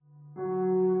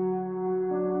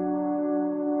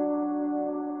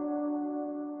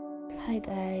Hi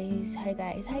guys,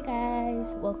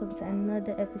 welcome to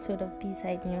another episode of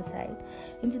B-Side New Side.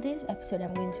 In today's episode,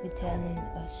 I'm going to be telling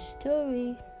a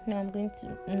story. No, I'm going to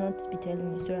not be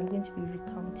telling a story, I'm going to be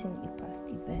recounting a past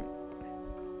event.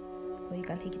 Or you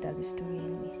can take it as a story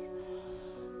anyways.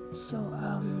 So,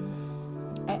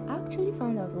 I actually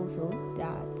found out also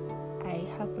that I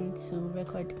happen to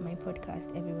record my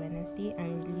podcast every Wednesday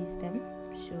and release them.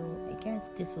 So I guess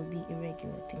this will be a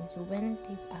regular thing. So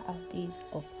Wednesdays are our days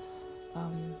of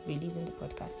releasing the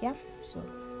podcast. So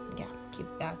keep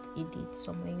that a date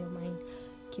somewhere in your mind.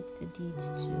 Keep the date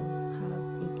to have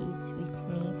a date with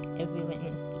me every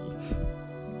Wednesday.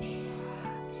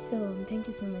 So thank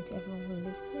you so much to everyone who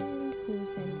listened, who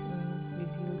sent in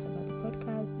reviews about the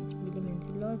podcast. It really meant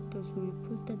a lot. Those who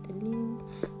reposted the link,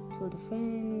 told a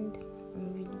friend.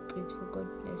 I'm really grateful. God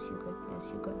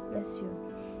bless you.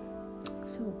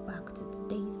 So back to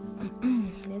today's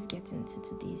let's get into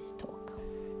today's talk.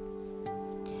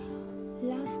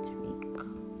 Last week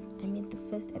I made the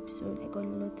first episode. I got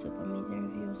lots of amazing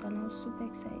reviews and I was super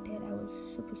excited.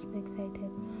 Super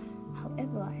excited.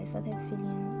 However, I started feeling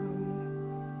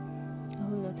a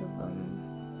whole lot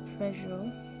of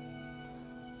pressure,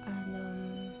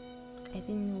 and I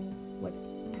didn't know what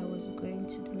I was going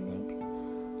to do next.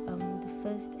 The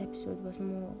first episode was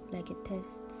more like a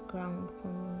test ground for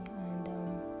me, and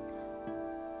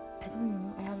I don't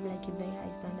know, I have like a very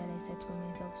high standard I set for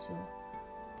myself, so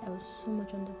I was so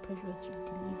much under pressure to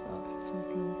deliver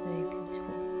something very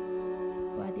beautiful.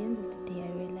 But at the end of the day,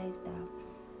 I realized that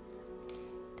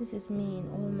this is me in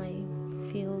all my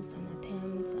fails and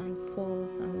attempts and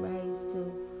falls and rise.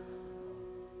 So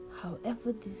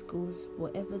however this goes,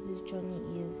 whatever this journey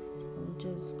is, we'll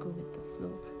just go with the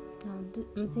flow. Now,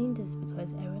 I'm saying this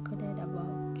because I recorded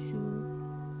about two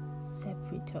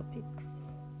separate topics.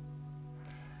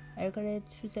 I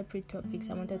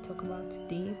wanted to talk about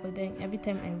today, but then every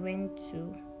time I went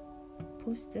to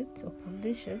post it or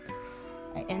publish it,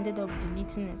 I ended up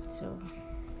deleting it. So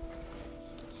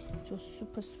it was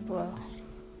super.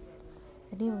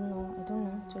 I don't know.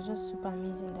 It was just super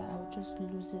amazing that I would just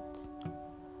lose it.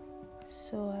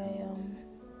 So I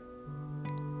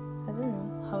don't know.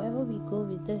 However we go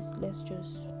with this, let's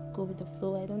just go with the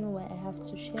flow. I don't know why I have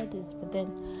to share this, but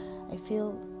then I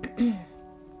feel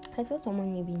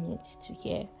someone maybe needs to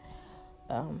hear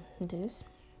this.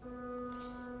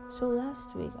 So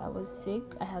last week I was sick.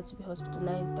 I had to be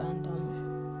hospitalized, and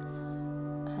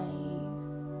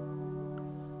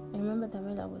I remember that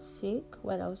while I was sick,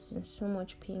 while I was in so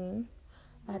much pain,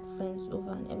 I had friends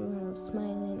over and everyone was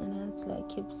smiling, and I had to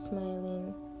keep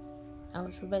smiling. I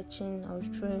was retching, I was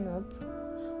throwing up,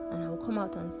 and I would come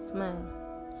out and smile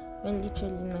when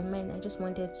literally in my mind I just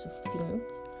wanted to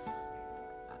faint.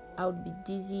 I would be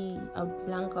dizzy, I would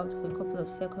blank out for a couple of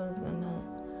seconds, and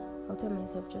I'll tell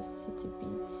myself, just sit a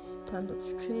bit, stand up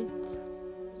straight,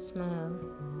 smile,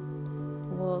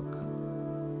 walk,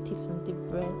 take some deep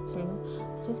breaths, I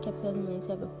just kept telling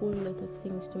myself a whole lot of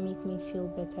things to make me feel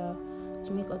better,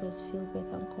 to make others feel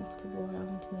better and comfortable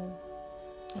around me.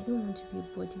 I don't want to be a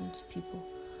burden to people.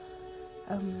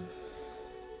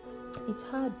 It's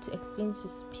hard to explain to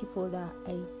people that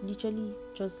I literally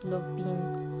just love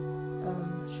being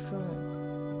strong.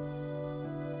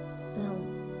 Now,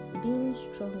 being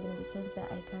strong in the sense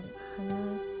that I can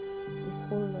harness a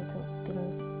whole lot of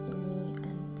things in me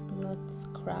and not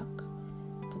crack,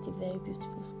 put a very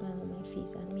beautiful smile on my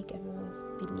face and make everyone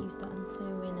believe that I'm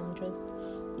fine when I'm just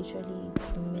literally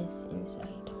a mess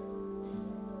inside.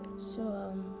 So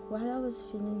while I was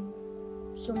feeling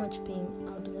so much pain, I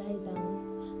would lie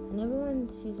down, and everyone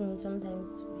sees me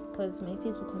sometimes because my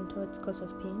face will contort because of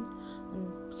pain,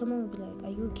 and someone would be like,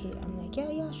 "Are you okay?" I'm like,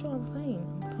 yeah, sure, I'm fine.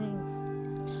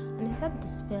 And except the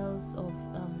spells of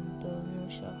the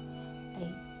nausea, I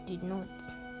did not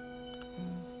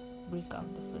break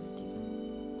out the first day.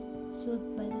 So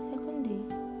by the second day,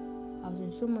 I was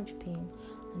in so much pain,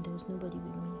 and there was nobody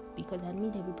with me because I had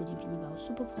made everybody believe I was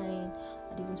super fine.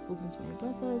 I'd even spoken to my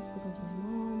brother, spoken to my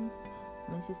mom.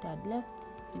 My sister had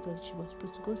left because she was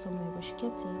supposed to go somewhere, but she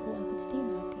kept saying, "Oh, I could stay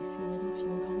back if you were not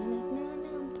feeling fine." I'm like,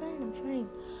 "No, I'm fine.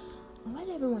 And while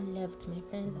everyone left, my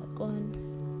friends had gone.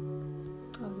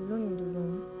 I was alone in the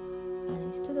room, and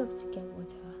I stood up to get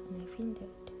water, and I fainted.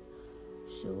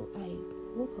 So I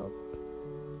woke up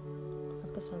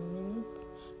after some minutes,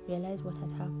 realized what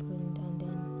had happened, and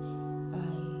then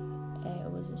I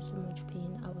was in so much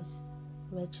pain. I was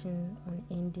retching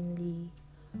unendingly.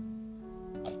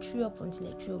 I threw up until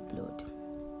I threw up blood.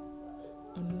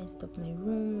 I messed up my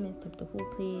room, messed up the whole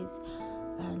place,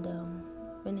 and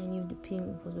when I knew the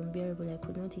pain was unbearable, I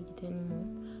could not take it anymore.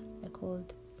 I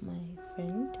called my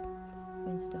friend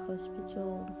went to the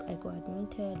hospital, I got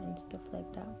admitted and stuff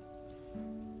like that.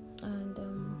 And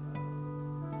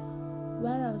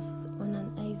while I was on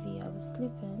an IV, I was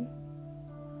sleeping.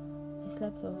 I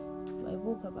slept off. I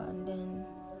woke up and then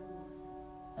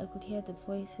I could hear the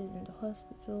voices in the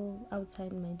hospital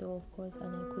outside my door, of course,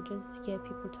 and I could just hear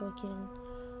people talking.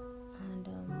 And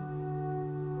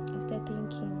I started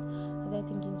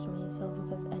thinking to myself,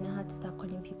 because I had to start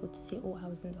calling people to say, I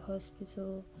was in the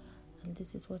hospital and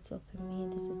this is what's up with me,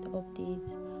 this is the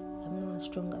update, I'm not as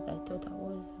strong as I thought I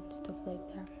was, and stuff like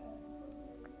that.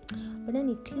 But then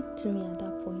it clicked to me at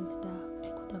that point that I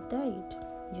could have died,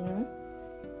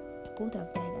 I could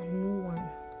have died, and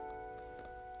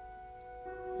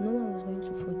no one was going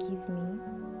to forgive me,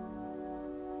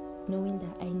 knowing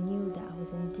that I knew that I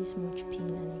was in this much pain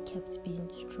and I kept being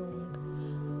strong.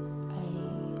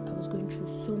 I was going through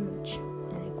so much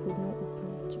and I could not open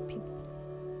up to people.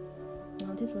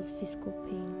 Now this was physical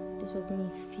pain. This was me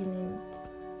feeling it.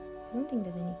 I don't think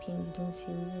there's any pain you don't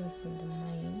feel, even if it's in the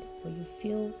mind, but you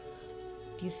feel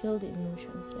the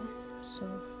emotions there. So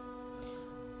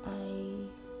I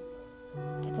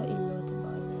thought a lot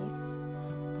about life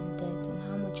and death, and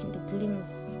how much in the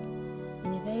glimpse,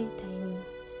 in a very tiny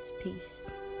space,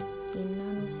 in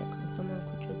nanoseconds, someone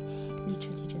could just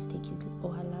literally just take his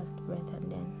or her last breath,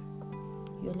 and then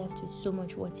you're left with so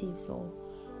much what ifs, or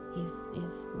if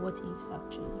what ifs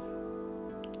actually.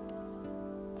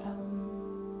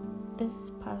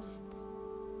 This past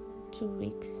 2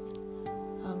 weeks,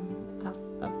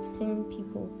 I've seen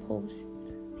people post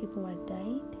people had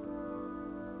died.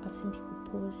 I've seen people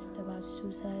post about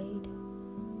suicide,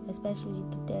 especially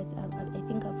the death. I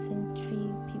think I've seen 3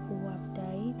 people who have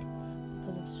died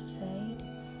because of suicide.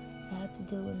 I had to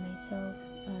deal with myself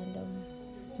and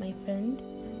my friend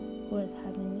who was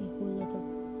having a whole lot of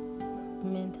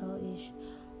mental issues,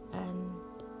 and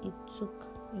it took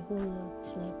a whole lot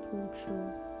to pull through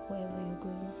whatever you're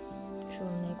going through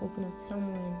and open up to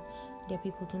someone, get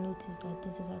people to notice that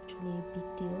this is actually a big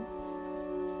deal.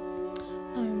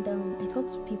 And I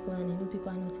talked to people, and I know people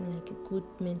are not in a good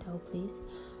mental place.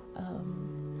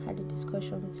 Had a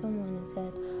discussion with someone and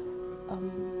said,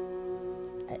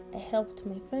 I helped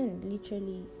my friend,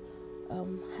 literally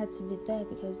had to be there,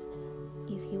 because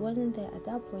if he wasn't there at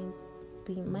that point,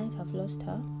 we might have lost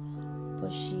her.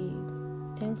 But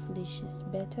thankfully she's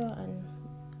better, and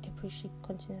I pray she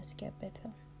continues to get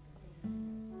better.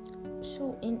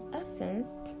 So in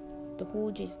essence, the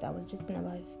whole gist I was just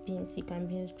about being sick and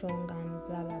being strong and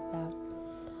blah blah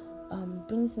blah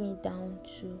brings me down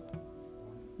to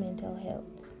mental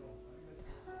health.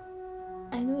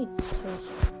 I know it's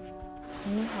tough. I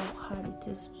know how hard it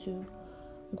is to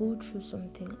go through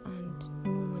something and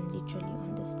no one literally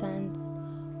understands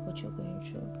what you're going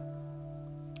through.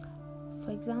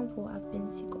 For example, I've been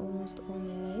sick almost all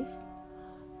my life,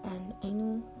 and I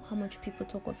know how much people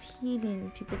talk of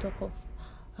healing, people talk of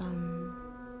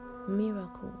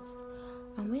miracles.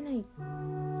 And when I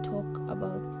talk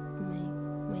about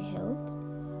my health,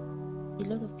 a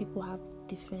lot of people have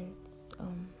different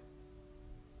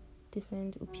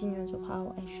opinions of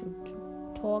how I should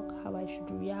talk, how I should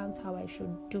react, how I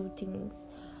should do things,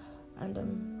 and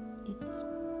it's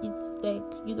like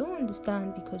you don't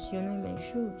understand because you're not in my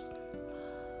shoes.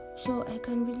 So I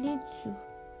can relate to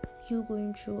you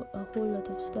going through a whole lot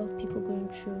of stuff, people going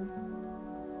through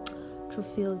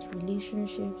failed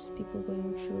relationships, people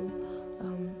going through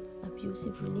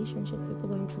abusive relationships, people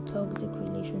going through toxic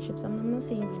relationships. I'm not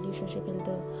saying relationship in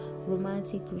the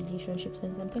romantic relationship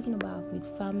sense. I'm talking about with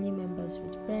family members,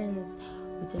 with friends,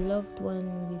 with a loved one,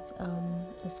 with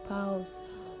a spouse,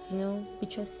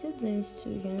 with your siblings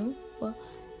too, But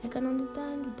I can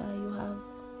understand that you have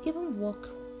even work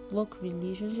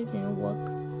relationships, work,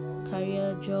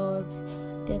 career, jobs.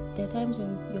 There are times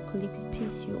when your colleagues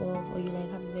piss you off, or you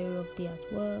have a very rough day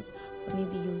at work, or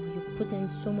maybe you put in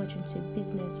so much into a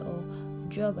business or a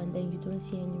job and then you don't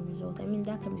see any result. I mean,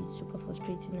 that can be super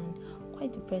frustrating and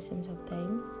quite depressing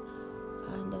sometimes.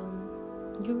 And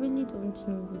you really don't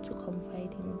know who to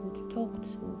confide in, who to talk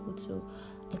to, who to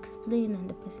explain, and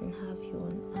the person have you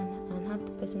and have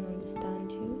the person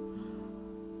understand you.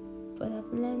 But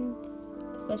I've learned,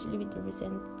 especially with the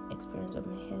recent experience of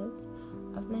my health,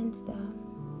 I've learned that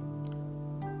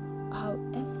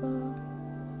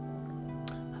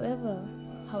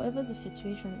however the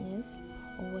situation is,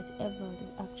 or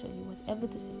whatever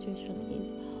the situation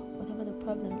is, whatever the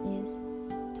problem is,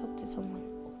 talk to someone,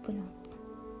 open up,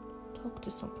 talk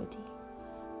to somebody.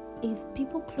 If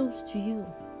people close to you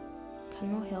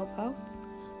cannot help out,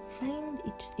 find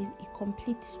a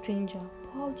complete stranger,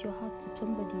 pour out your heart to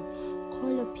somebody,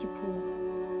 call up people,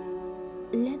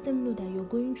 let them know that you're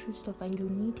going through stuff and you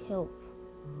need help.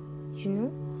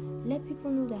 let people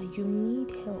know that you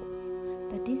need help,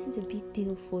 that this is a big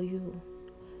deal for you.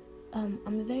 I'm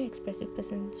a very expressive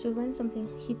person, so when something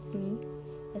hits me,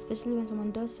 especially when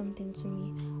someone does something to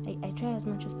me, I try as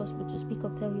much as possible to speak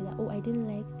up, tell you that, I didn't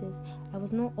like this. I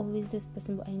was not always this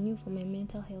person, but I knew for my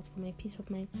mental health, for my peace of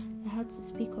mind, I had to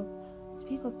speak up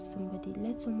to somebody.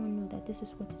 Let someone know that this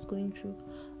is what is going through.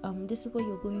 This is what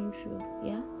you're going through.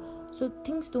 Yeah. So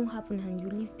things don't happen and you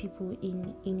leave people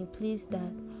in a place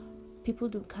that people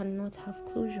cannot have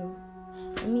closure.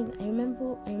 I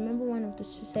remember one of the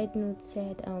suicide notes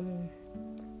said,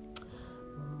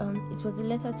 it was a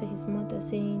letter to his mother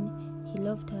saying he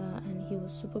loved her and he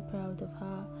was super proud of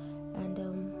her, and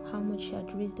how much she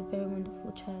had raised a very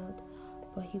wonderful child,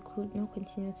 but he could not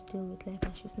continue to deal with life,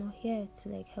 and she's not here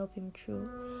to help him through.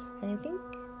 And I think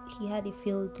he had a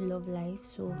failed love life,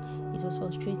 so it was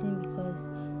frustrating because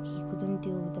he couldn't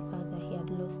deal with the fact that he had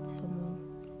lost someone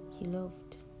he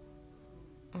loved,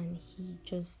 and he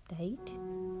just died,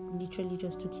 literally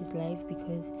just took his life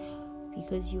because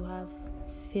you have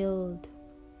failed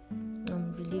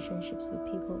relationships with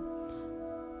people.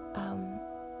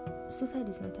 Suicide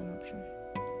is not an option.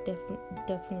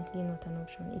 Definitely not an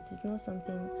option. It is not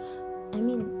something.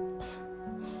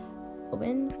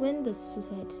 When the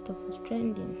suicide stuff was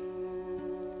trending,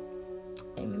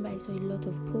 I remember I saw a lot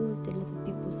of posts. A lot of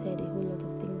people said a whole lot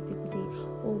of things. People say,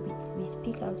 we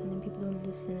speak out, and then people don't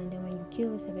listen. And then when you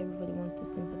kill yourself, everybody wants to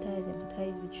sympathize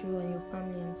with you and your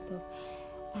family and stuff.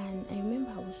 And I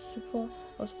remember I was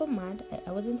super mad.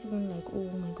 I wasn't even like, oh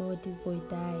my god, this boy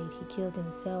died, he killed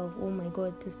himself, oh my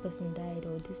god, this person died,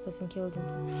 or this person killed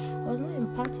himself. I was not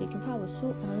empathic. In fact, I was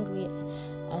so angry,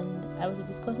 and I was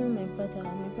discussing with my brother,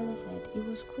 and my brother said it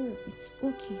was cool, it's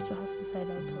okay to have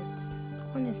suicidal thoughts.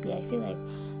 Honestly, I feel like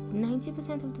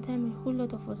 90% of the time, a whole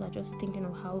lot of us are just thinking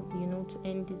of how, to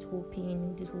end this whole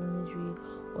pain, this whole misery,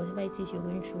 whatever it is you're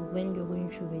going through, when you're going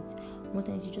through it. Most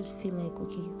times you just feel like,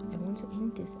 okay, I want to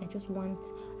end this. I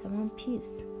want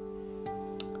peace.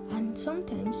 And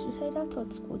sometimes suicidal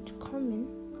thoughts could come in,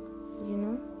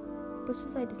 but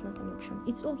suicide is not an option.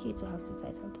 It's okay to have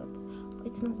suicidal thoughts, but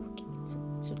it's not okay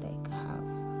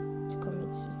to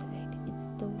commit suicide. It's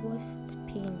the worst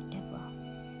pain ever.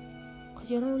 Because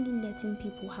you're not only letting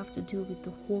people have to deal with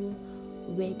the whole,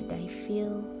 where did I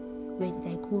fail? Where did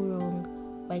I go wrong?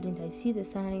 Why didn't I see the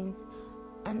signs?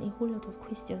 And a whole lot of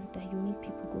questions that you make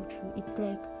people go through. It's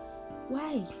like,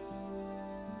 why?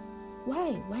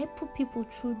 Why put people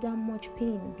through that much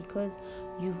pain? Because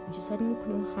you suddenly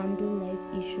couldn't handle life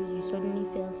issues. You suddenly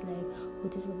felt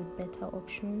like, this was a better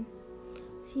option.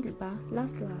 See,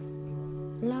 last,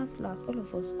 all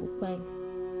of us go by.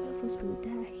 All of us will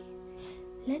die.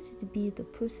 Let it be the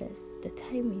process, the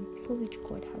timing for which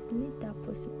God has made that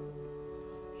possible.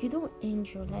 You don't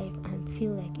end your life and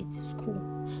feel like it is cool.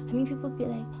 People be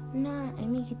like, nah,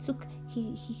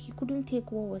 he couldn't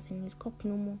take what was in his cup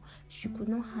no more. She could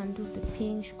not handle the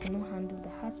pain, she could not handle the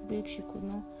heartbreak, she could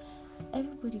not.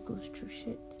 Everybody goes through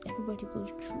shit. Everybody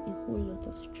goes through a whole lot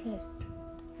of stress.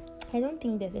 I don't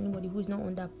think there's anybody who's not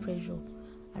under pressure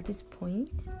at this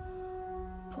point.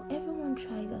 But everyone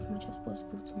tries as much as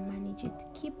possible to manage it.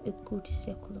 Keep a good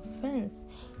circle of friends.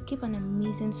 Keep an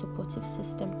amazing supportive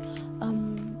system.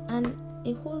 And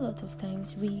a whole lot of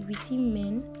times we see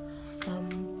men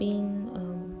being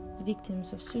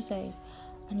victims of suicide.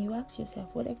 And you ask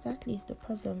yourself, what exactly is the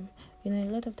problem? A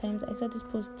lot of times, I saw this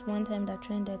post one time that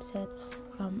trended, said,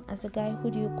 as a guy, who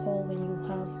do you call when you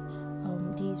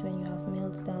have days when you have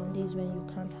meltdown, days when you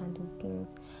can't handle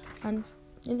things?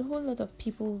 And a whole lot of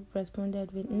people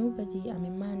responded with, nobody, I'm a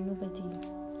man,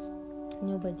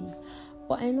 nobody.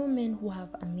 But I know men who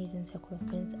have amazing circle of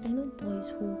friends. I know boys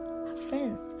who have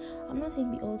friends. I'm not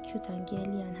saying be all cute and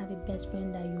girly and have a best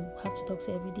friend that you have to talk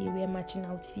to every day, wear matching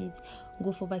outfits,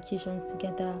 go for vacations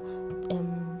together,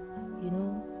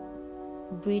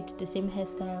 braid the same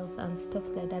hairstyles and stuff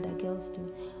like that girls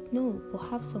do. No, but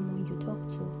have someone you talk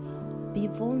to. Be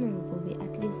vulnerable with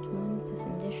at least one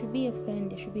person. There should be a friend,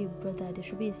 there should be a brother, there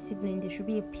should be a sibling, there should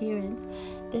be a parent,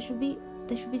 there should be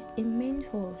a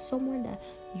mentor, someone that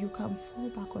you can fall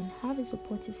back on. Have a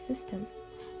supportive system.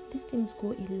 These things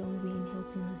go a long way in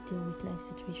helping us deal with life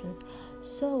situations.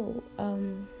 So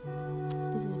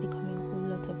this is becoming a whole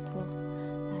lot of talk,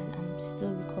 and I'm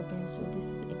still recovering, so this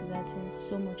is exerting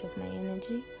so much of my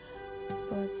energy.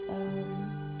 But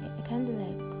I kind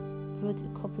of wrote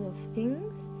a couple of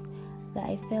things that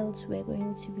I felt were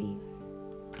going to be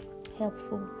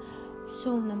helpful.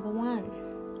 So number one,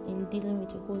 in dealing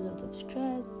with a whole lot of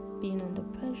stress, being under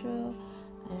pressure,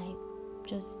 and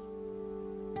just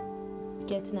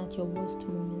getting at your worst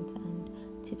moments, and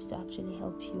tips to actually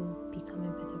help you become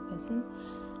a better person.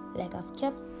 Like I've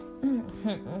kept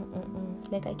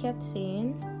like I kept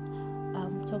saying,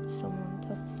 talk to someone.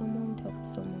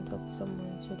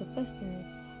 So the first thing is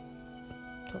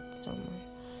talk to someone.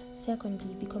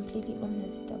 Secondly, be completely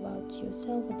honest about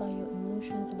yourself, about your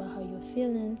emotions, about how you're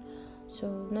feeling. So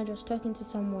not just talking to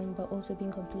someone, but also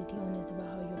being completely honest about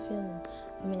how you're feeling.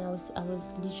 I mean, I was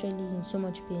literally in so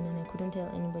much pain, and I couldn't tell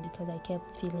anybody because I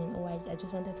kept feeling, I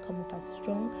just wanted to come off as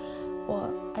strong.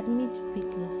 Or admit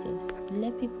weaknesses.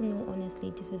 Let people know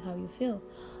honestly this is how you feel.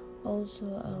 Also,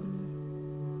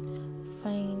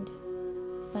 find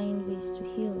ways to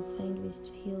heal.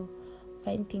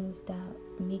 Find things that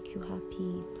make you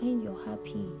happy. Find your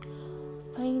happy.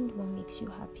 Find what makes you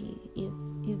happy.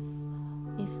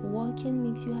 If walking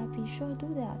makes you happy, sure,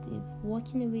 do that. If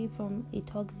walking away from a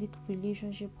toxic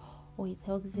relationship or a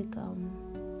toxic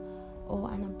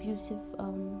or an abusive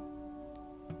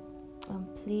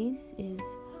place is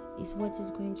what is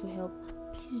going to help,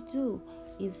 please do.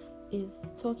 If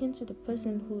talking to the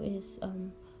person who is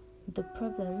the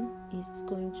problem is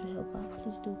going to help out,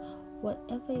 please do.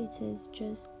 Whatever it is,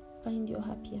 just find your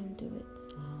happy and do it.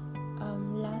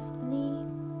 Lastly,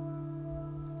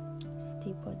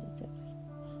 stay positive.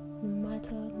 No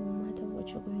matter what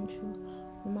you're going through,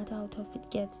 no matter how tough it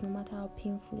gets, no matter how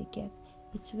painful it gets,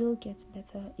 it will get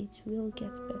better.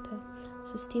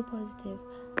 So stay positive.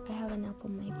 I have an app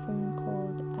on my phone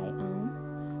called I Am,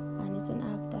 and it's an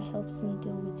app that helps me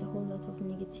deal with a whole lot of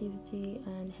negativity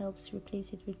and helps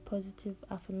replace it with positive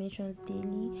affirmations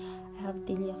daily. I have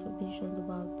daily affirmations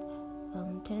about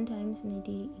 10 times in a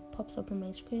day. It pops up on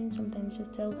my screen, sometimes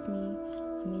just tells me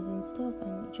amazing stuff,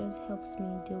 and it just helps me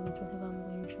deal with whatever I'm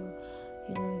going through.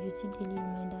 You see daily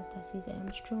reminders that says I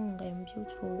am strong, I am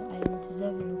beautiful, I am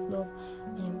deserving of love,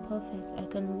 I am perfect, I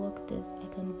can work this, I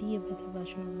can be a better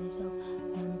version of myself,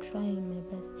 I am trying my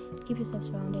best. Keep yourself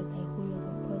surrounded by a whole lot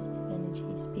of positive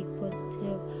energy. Speak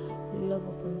positive, love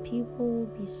upon people,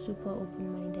 be super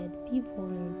open-minded, be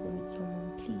vulnerable with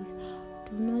someone. Please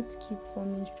do not keep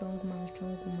forming strong man.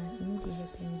 You know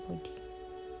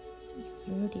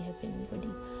they help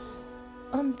anybody.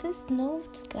 On this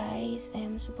note, guys, I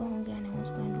am super hungry and I want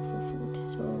to go and look for food.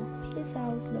 So peace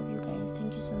out. Love you guys.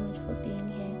 Thank you so much for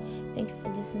being here. Thank you for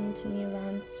listening to me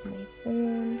rant to my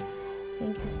phone.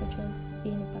 Thank you for just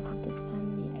being a part of this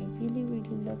family. I really,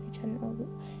 really love each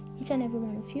and every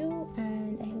one of you,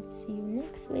 and I hope to see you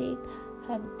next week.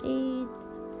 Have a date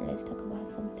and let's talk about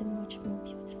something much more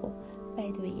beautiful.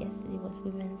 By the way, yesterday was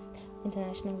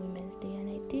International Women's Day, and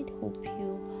I did hope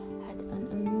you had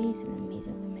an amazing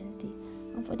Women's Day.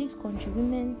 And for this country,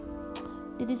 women,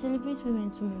 they celebrate women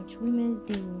too much. Women's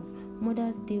Day,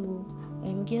 Mother's Day,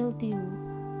 Girl Day,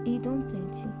 they don't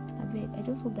plenty. I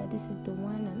just hope that this is the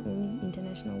one and only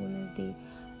International Women's Day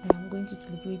I am going to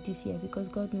celebrate this year, because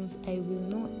God knows I will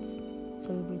not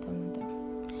celebrate another.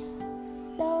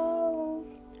 So,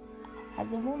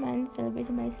 as a woman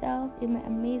celebrating myself in my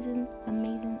amazing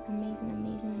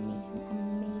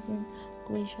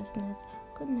graciousness,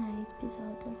 good night, peace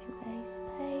out, love you guys,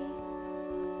 bye.